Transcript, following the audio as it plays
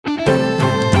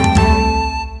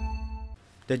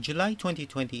The July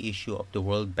 2020 issue of the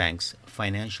World Bank's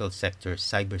Financial Sector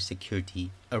Cybersecurity,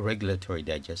 a Regulatory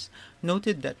Digest,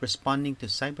 noted that responding to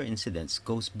cyber incidents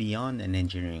goes beyond an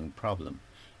engineering problem,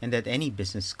 and that any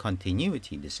business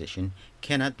continuity decision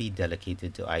cannot be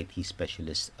delegated to IT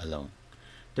specialists alone.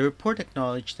 The report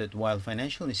acknowledged that while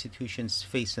financial institutions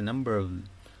face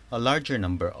a larger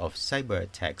number of cyber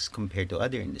attacks compared to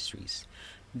other industries,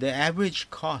 the average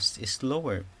cost is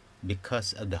lower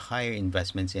because of the higher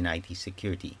investments in IT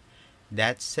security.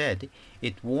 That said,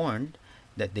 it warned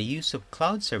that the use of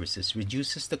cloud services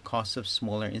reduces the cost of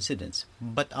smaller incidents,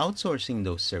 but outsourcing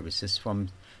those services from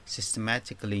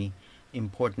systematically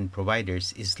important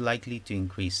providers is likely to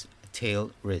increase tail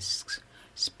risks.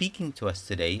 Speaking to us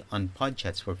today on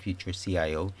Podchats for Future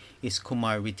CIO is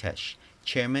Kumar Ritesh,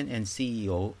 Chairman and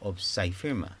CEO of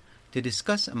Cyfirma, to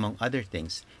discuss, among other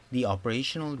things, the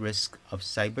operational risk of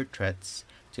cyber threats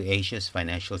to Asia's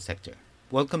financial sector.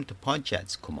 Welcome to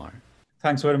Podchats, Kumar.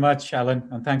 Thanks very much, Alan,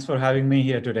 and thanks for having me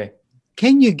here today.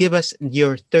 Can you give us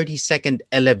your 30-second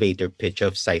elevator pitch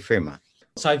of Cyfirma?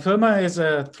 Cyfirma is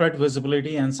a threat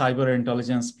visibility and cyber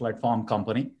intelligence platform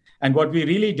company. And what we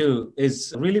really do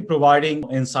is really providing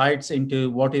insights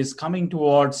into what is coming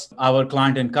towards our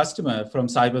client and customer from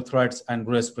cyber threats and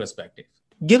risk perspective.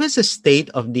 Give us a state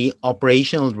of the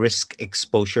operational risk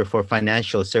exposure for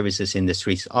financial services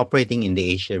industries operating in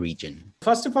the Asia region.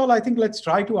 First of all, I think let's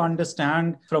try to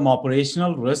understand from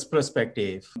operational risk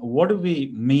perspective, what do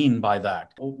we mean by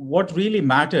that? What really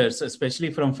matters, especially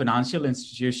from financial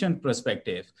institution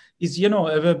perspective, is,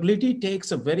 availability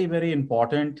takes a very, very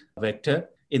important vector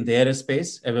in their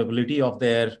space. Availability of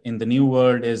in the new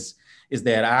world is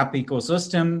their app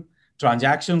ecosystem,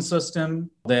 transaction system,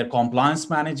 their compliance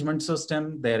management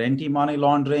system, their anti-money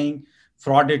laundering,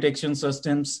 fraud detection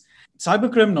systems.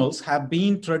 Cyber criminals have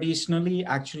been traditionally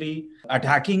actually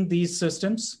attacking these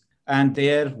systems, and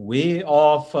their way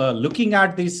of looking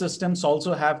at these systems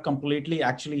also have completely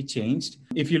actually changed.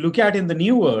 If you look at in the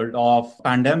new world of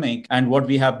pandemic and what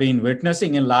we have been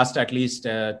witnessing in last at least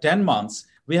 10 months,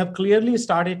 we have clearly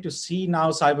started to see now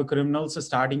cyber criminals are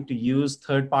starting to use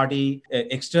third-party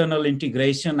external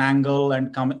integration angle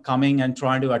and coming and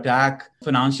trying to attack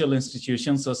financial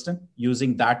institution system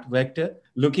using that vector,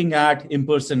 looking at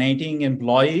impersonating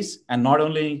employees, and not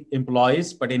only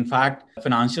employees, but in fact,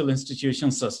 financial institution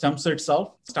systems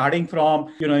itself, starting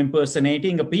from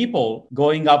impersonating a people,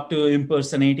 going up to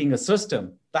impersonating a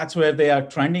system. That's where they are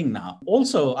trending now.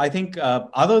 Also, I think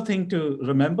other thing to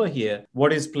remember here,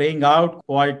 what is playing out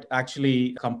quite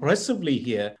actually compressively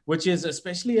here, which is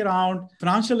especially around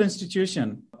financial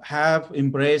institution have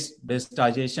embraced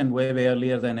digitization way, way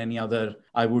earlier than any other,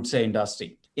 I would say,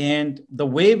 industry. And the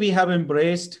way we have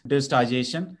embraced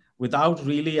digitization without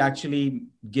really actually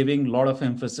giving a lot of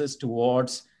emphasis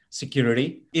towards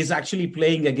security is actually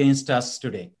playing against us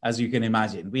today, as you can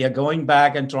imagine. We are going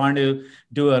back and trying to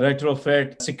do a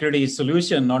retrofit security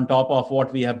solution on top of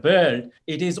what we have built.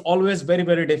 It is always very,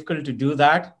 very difficult to do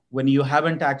that when you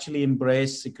haven't actually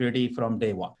embraced security from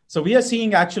day one. So we are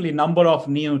seeing actually a number of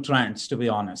new trends, to be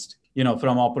honest,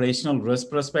 from operational risk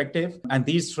perspective. And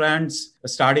these trends,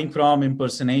 starting from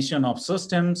impersonation of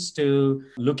systems to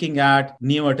looking at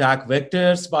new attack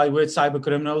vectors by which cyber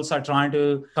criminals are trying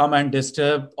to come and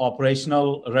disturb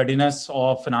operational readiness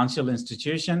of financial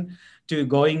institution, to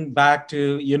going back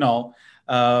to,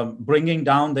 bringing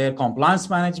down their compliance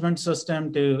management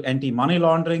system, to anti-money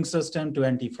laundering system, to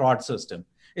anti-fraud system.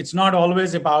 It's not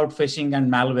always about phishing and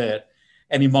malware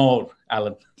anymore,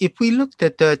 Alan. If we looked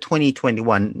at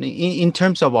 2021, in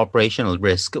terms of operational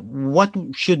risk, what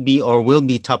should be or will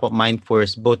be top of mind for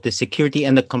us, both the security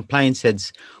and the compliance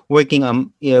heads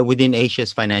working within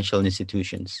Asia's financial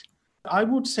institutions? I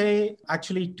would say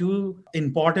actually two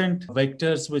important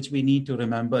vectors which we need to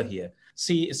remember here.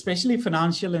 See, especially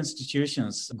financial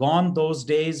institutions, gone those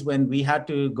days when we had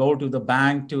to go to the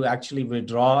bank to actually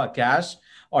withdraw a cash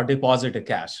or deposit a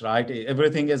cash, right?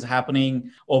 Everything is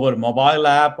happening over mobile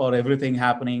app or everything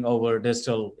happening over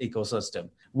digital ecosystem,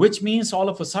 which means all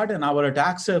of a sudden our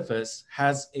attack surface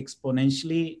has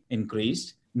exponentially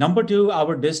increased. Number two,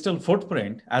 our digital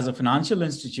footprint as a financial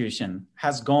institution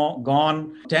has gone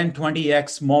 10,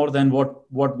 20x more than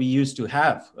what we used to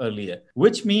have earlier,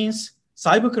 which means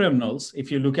cyber criminals,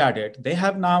 if you look at it, they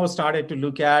have now started to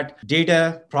look at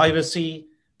data, privacy,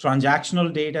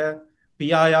 transactional data,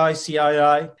 PII,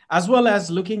 CII, as well as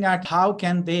looking at how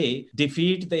can they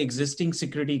defeat the existing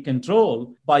security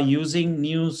control by using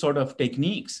new sort of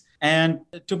techniques. And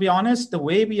to be honest, the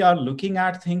way we are looking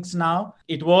at things now,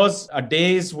 it was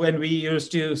days when we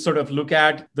used to sort of look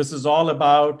at this is all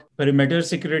about perimeter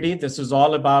security, this is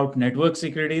all about network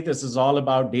security, this is all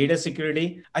about data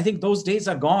security. I think those days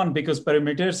are gone because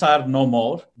perimeters are no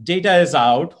more. Data is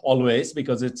out always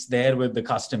because it's there with the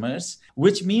customers,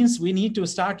 which means we need to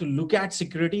start to look at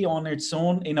security on its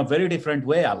own in a very different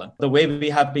way, Alan, the way we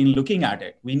have been looking at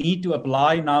it. We need to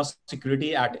apply now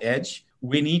security at edge.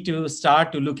 We need to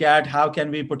start to look at how can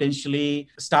we potentially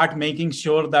start making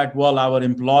sure that, well, our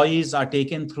employees are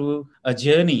taken through a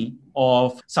journey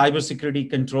of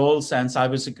cybersecurity controls and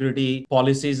cybersecurity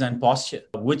policies and posture,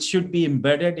 which should be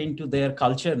embedded into their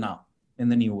culture now in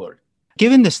the new world.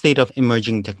 Given the state of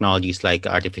emerging technologies like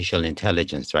artificial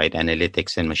intelligence, right,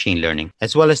 analytics and machine learning,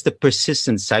 as well as the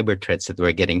persistent cyber threats that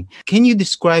we're getting, can you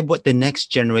describe what the next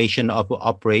generation of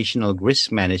operational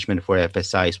risk management for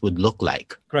FSIs would look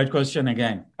like? Great question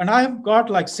again. And I've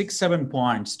got like 6-7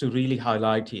 points to really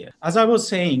highlight here. As I was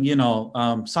saying,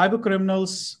 cyber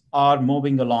criminals are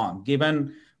moving along.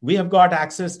 Given we have got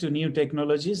access to new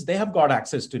technologies, they have got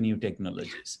access to new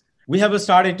technologies. We have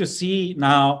started to see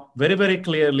now very, very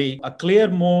clearly a clear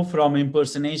move from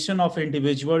impersonation of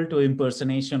individual to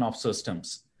impersonation of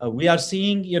systems. We are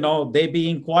seeing, they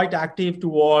being quite active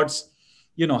towards,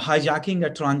 hijacking a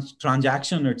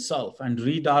transaction itself and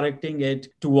redirecting it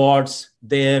towards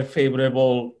their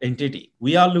favorable entity.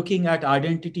 We are looking at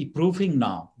identity proofing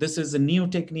now. This is a new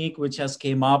technique which has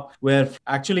came up where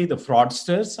actually the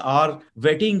fraudsters are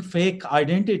vetting fake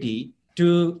identity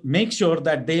to make sure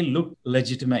that they look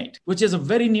legitimate, which is a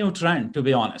very new trend, to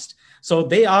be honest. So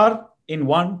they are, in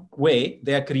one way,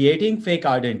 they are creating fake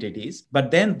identities,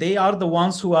 but then they are the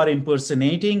ones who are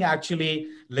impersonating actually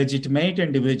legitimate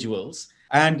individuals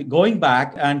and going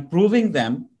back and proving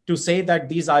them to say that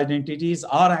these identities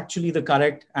are actually the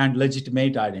correct and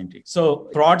legitimate identity. So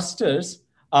fraudsters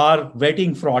are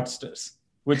vetting fraudsters,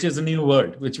 which is a new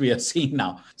word, which we are seeing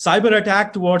now. Cyber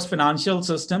attack towards financial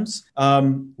systems.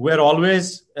 We're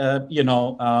always,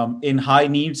 in high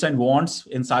needs and wants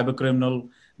in cyber criminal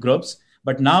groups.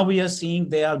 But now we are seeing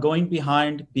they are going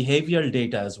behind behavioral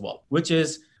data as well, which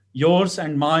is yours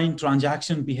and mine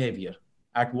transaction behavior.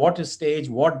 At what stage,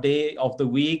 what day of the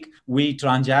week we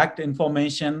transact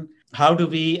information. How do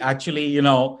we actually,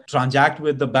 transact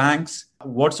with the banks?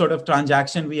 What sort of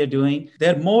transaction we are doing?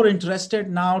 They're more interested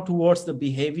now towards the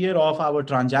behavior of our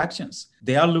transactions.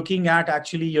 They are looking at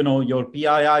actually, your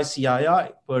PII,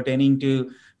 CII pertaining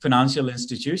to financial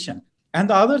institution. And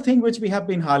the other thing which we have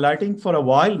been highlighting for a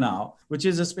while now, which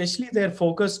is especially their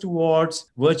focus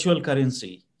towards virtual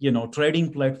currency,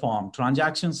 trading platform,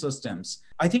 transaction systems.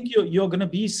 I think you're going to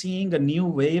be seeing a new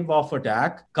wave of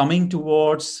attack coming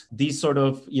towards these sort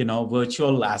of,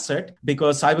 virtual asset,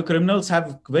 because cyber criminals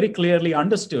have very clearly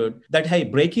understood that, hey,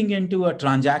 breaking into a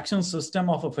transaction system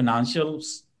of a financial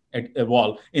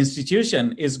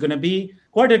institution is going to be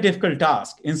quite a difficult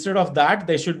task. Instead of that,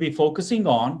 they should be focusing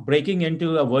on breaking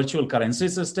into a virtual currency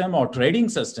system or trading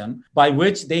system by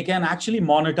which they can actually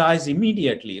monetize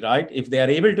immediately, right? If they are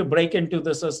able to break into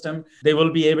the system, they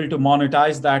will be able to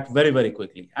monetize that very, very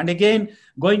quickly. And again,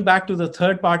 going back to the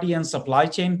third party and supply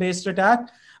chain based attack,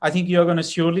 I think you're going to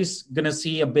surely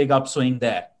see a big upswing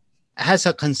there. As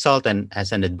a consultant,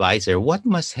 as an advisor, what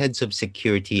must heads of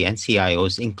security and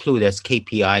CIOs include as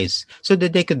KPIs so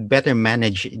that they could better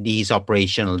manage these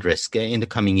operational risks in the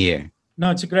coming year?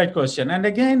 No, it's a great question. And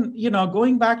again,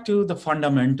 going back to the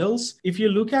fundamentals, if you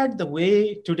look at the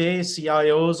way today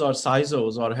CIOs or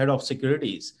CISOs or head of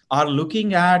securities are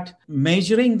looking at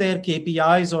measuring their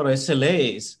KPIs or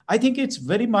SLAs, I think it's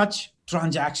very much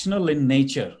transactional in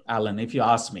nature, Alan, if you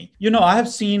ask me. I have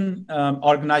seen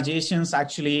organizations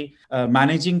actually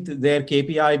managing their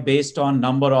KPI based on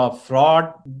number of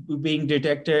fraud being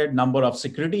detected, number of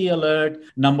security alert,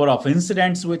 number of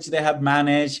incidents which they have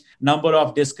managed, number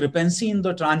of discrepancy in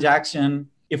the transaction,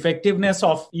 effectiveness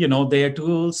of their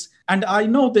tools. And I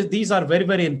know that these are very,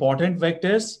 very important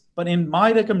vectors. But in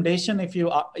my recommendation, if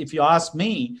you ask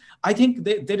me, I think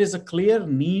there is a clear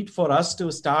need for us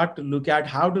to start to look at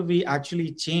how do we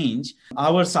actually change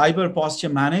our cyber posture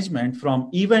management from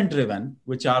event-driven,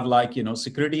 which are like,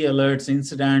 security alerts,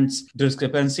 incidents,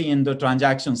 discrepancy in the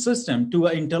transaction system, to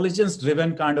an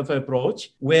intelligence-driven kind of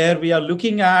approach where we are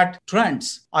looking at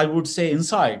trends, I would say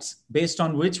insights, based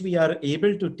on which we are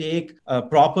able to take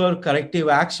proper corrective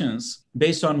actions,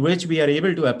 based on which we are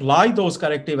able to apply those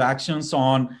corrective actions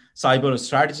on cyber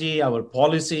strategy, our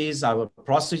policies, our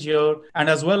procedure, and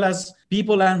as well as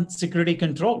people and security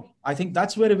control. I think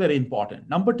that's very, very important.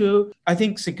 Number two, I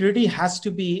think security has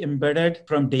to be embedded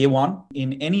from day one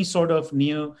in any sort of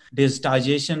new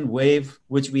digitization wave,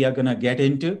 which we are going to get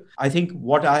into. I think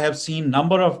what I have seen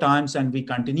number of times, and we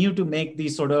continue to make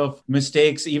these sort of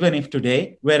mistakes, even if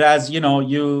today, whereas,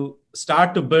 you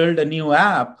start to build a new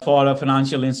app for a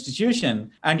financial institution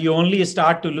and you only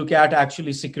start to look at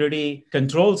actually security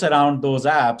controls around those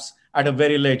apps at a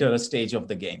very later stage of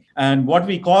the game. And what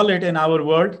we call it in our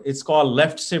world, it's called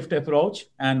left shift approach.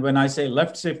 And when I say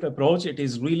left shift approach, it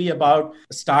is really about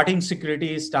starting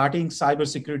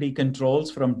cybersecurity controls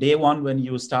from day one when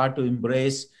you start to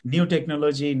embrace new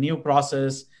technology, new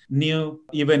process, new,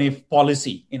 even if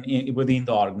policy within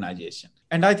the organization.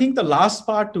 And I think the last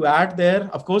part to add there,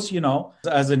 of course,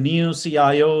 as a new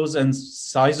CIOs and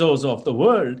CISOs of the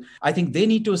world, I think they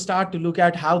need to start to look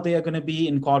at how they are going to be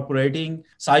incorporating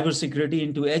cybersecurity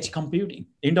into edge computing.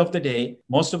 End of the day,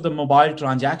 most of the mobile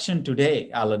transaction today,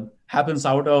 Alan, happens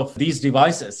out of these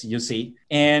devices, you see.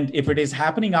 And if it is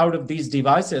happening out of these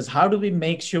devices, how do we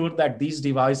make sure that these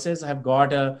devices have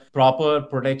got a proper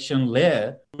protection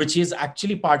layer, which is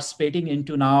actually participating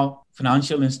into now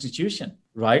financial institution?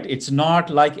 Right? It's not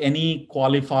like any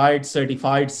qualified,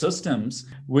 certified systems,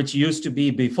 which used to be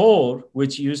before,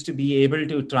 which used to be able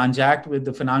to transact with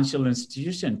the financial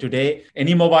institution. Today,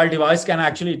 any mobile device can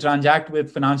actually transact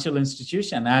with financial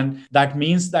institution. And that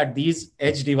means that these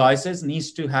edge devices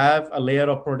needs to have a layer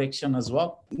of protection as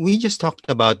well. We just talked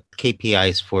about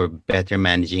KPIs for better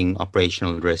managing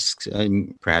operational risks,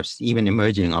 perhaps even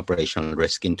emerging operational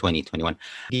risk in 2021.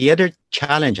 The other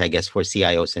challenge, I guess, for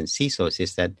CIOs and CISOs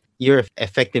is that you're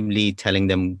effectively telling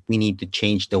them we need to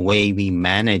change the way we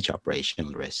manage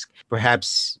operational risk.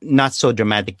 Perhaps not so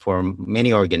dramatic for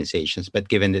many organizations, but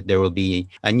given that there will be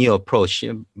a new approach,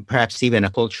 perhaps even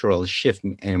a cultural shift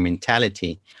in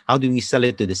mentality, how do we sell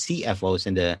it to the CFOs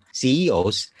and the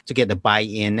CEOs to get the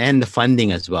buy-in and the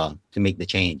funding as well to make the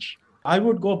change? I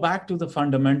would go back to the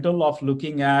fundamental of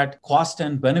looking at cost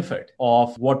and benefit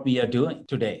of what we are doing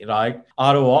today, right?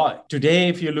 ROI. Today,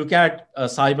 if you look at a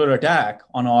cyber attack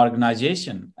on an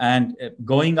organization and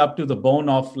going up to the bone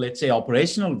of, let's say,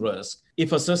 operational risk,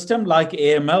 if a system like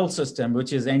AML system,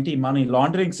 which is anti-money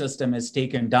laundering system, is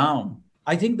taken down,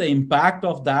 I think the impact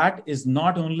of that is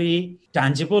not only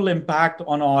tangible impact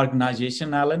on our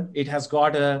organization, Alan, it has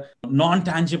got a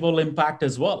non-tangible impact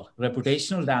as well,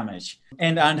 reputational damage.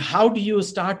 And how do you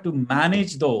start to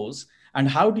manage those? And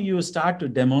how do you start to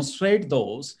demonstrate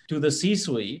those to the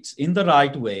C-suites in the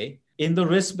right way, in the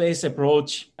risk-based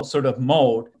approach sort of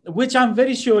mode, which I'm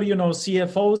very sure,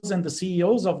 CFOs and the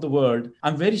CEOs of the world,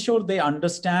 I'm very sure they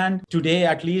understand today,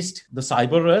 at least the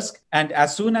cyber risk. And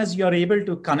as soon as you're able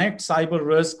to connect cyber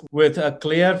risk with a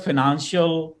clear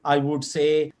financial, I would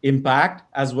say, impact,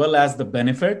 as well as the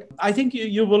benefit, I think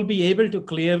you will be able to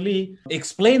clearly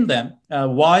explain them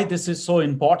why this is so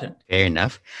important. Fair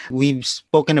enough. We've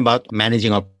spoken about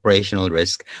managing operational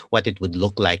risk, what it would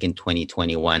look like in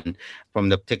 2021 from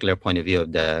the particular point of view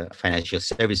of the financial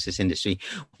services industry.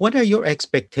 What are your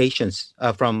expectations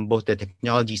from both the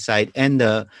technology side and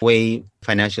the way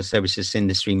financial services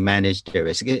industry manage their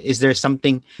risk? Is there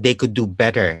something they could do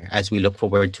better as we look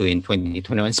forward to in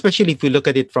 2021, especially if we look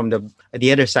at it from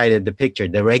the other side of the picture,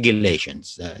 the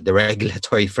regulations, the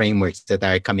regulatory frameworks that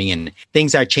are coming in?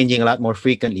 Things are changing a lot more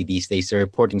frequently these days. The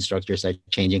reporting structures are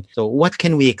changing. So what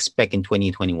can we expect in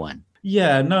 2021?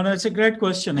 Yeah, no, it's a great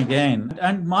question again.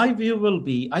 And my view will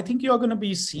be, I think you're going to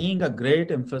be seeing a great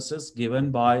emphasis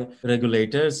given by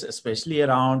regulators, especially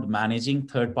around managing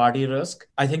third-party risk.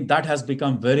 I think that has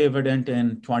become very evident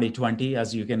in 2020,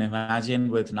 as you can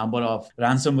imagine, with number of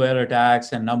ransomware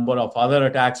attacks and number of other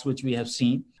attacks which we have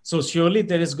seen. So surely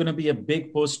there is going to be a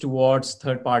big push towards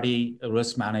third-party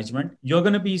risk management. You're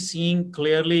going to be seeing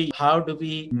clearly how do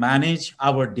we manage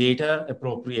our data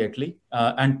appropriately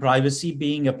and privacy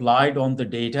being applied on the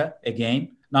data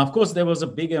again. Now, of course, there was a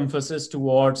big emphasis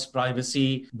towards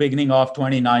privacy beginning of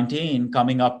 2019,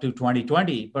 coming up to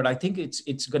 2020. But I think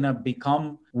it's going to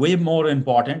become way more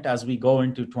important as we go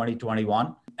into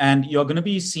 2021. And you're going to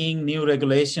be seeing new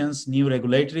regulations, new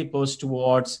regulatory push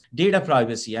towards data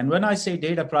privacy. And when I say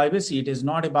data privacy, it is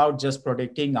not about just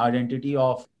protecting identity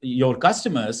of your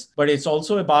customers, but it's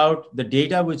also about the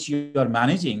data which you are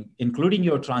managing, including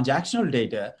your transactional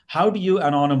data. How do you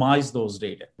anonymize those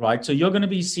data, right? So you're going to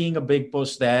be seeing a big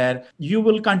push there. You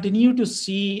will continue to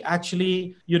see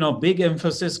actually, big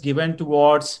emphasis given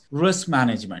towards risk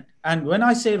management. And when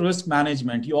I say risk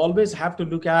management, you always have to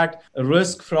look at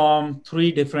risk from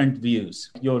three different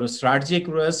views: your strategic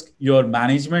risk, your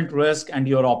management risk, and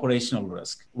your operational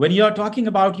risk. When you're talking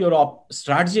about your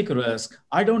strategic risk,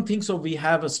 I don't think so we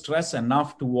have a stress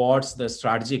enough towards the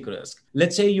strategic risk.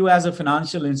 Let's say you as a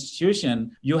financial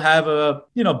institution, you have a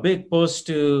big push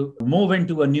to move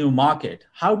into a new market.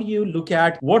 How do you look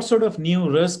at what sort of new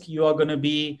risk you are going to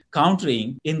be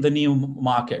countering in the new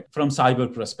market from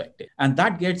cyber perspective? And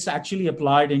that gets actually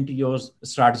applied into your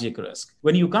strategic risk.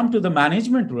 When you come to the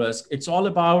management risk, it's all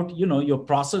about your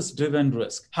process driven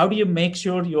risk. How do you make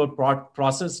sure your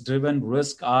process driven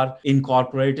risk are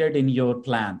incorporated in your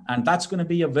plan? And that's going to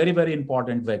be a very, very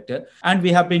important vector. And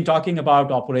we have been talking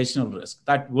about operational risk.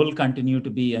 That will continue to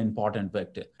be an important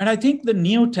vector. And I think the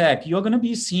new tech, you're going to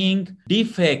be seeing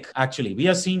deepfake. Actually, we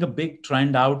are seeing a big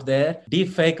trend out there.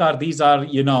 Deepfake these are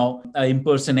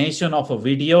impersonation of a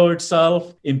video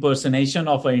itself, impersonation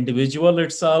of an individual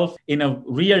itself in a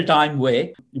real-time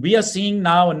way. We are seeing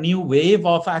now a new wave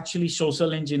of actually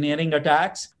social engineering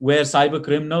attacks where cyber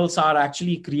criminals are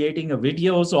actually creating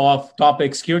videos of top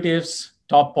executives,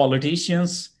 top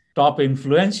politicians, top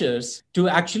influencers to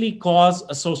actually cause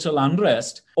a social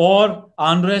unrest or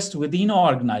unrest within an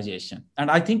organization. And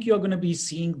I think you're going to be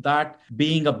seeing that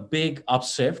being a big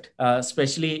upshift,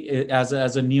 especially as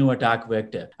a new attack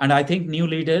vector. And I think new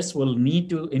leaders will need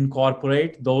to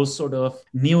incorporate those sort of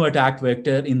new attack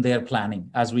vector in their planning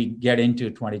as we get into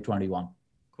 2021.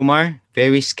 Kumar,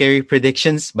 very scary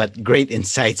predictions, but great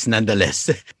insights nonetheless.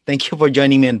 Thank you for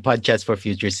joining me on Podchats for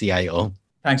Future CIO.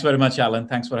 Thanks very much, Alan.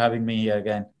 Thanks for having me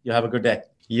again. You have a good day.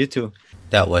 You too.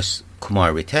 That was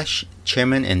Kumar Ritesh,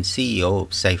 Chairman and CEO of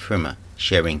Cyfirma,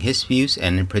 sharing his views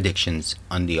and predictions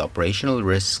on the operational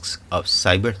risks of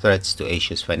cyber threats to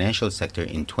Asia's financial sector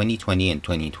in 2020 and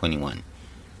 2021.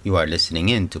 You are listening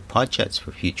in to Podchats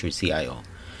for Future CIO.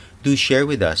 Do share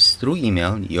with us through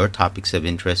email your topics of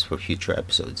interest for future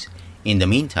episodes. In the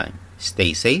meantime,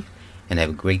 stay safe and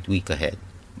have a great week ahead.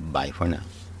 Bye for now.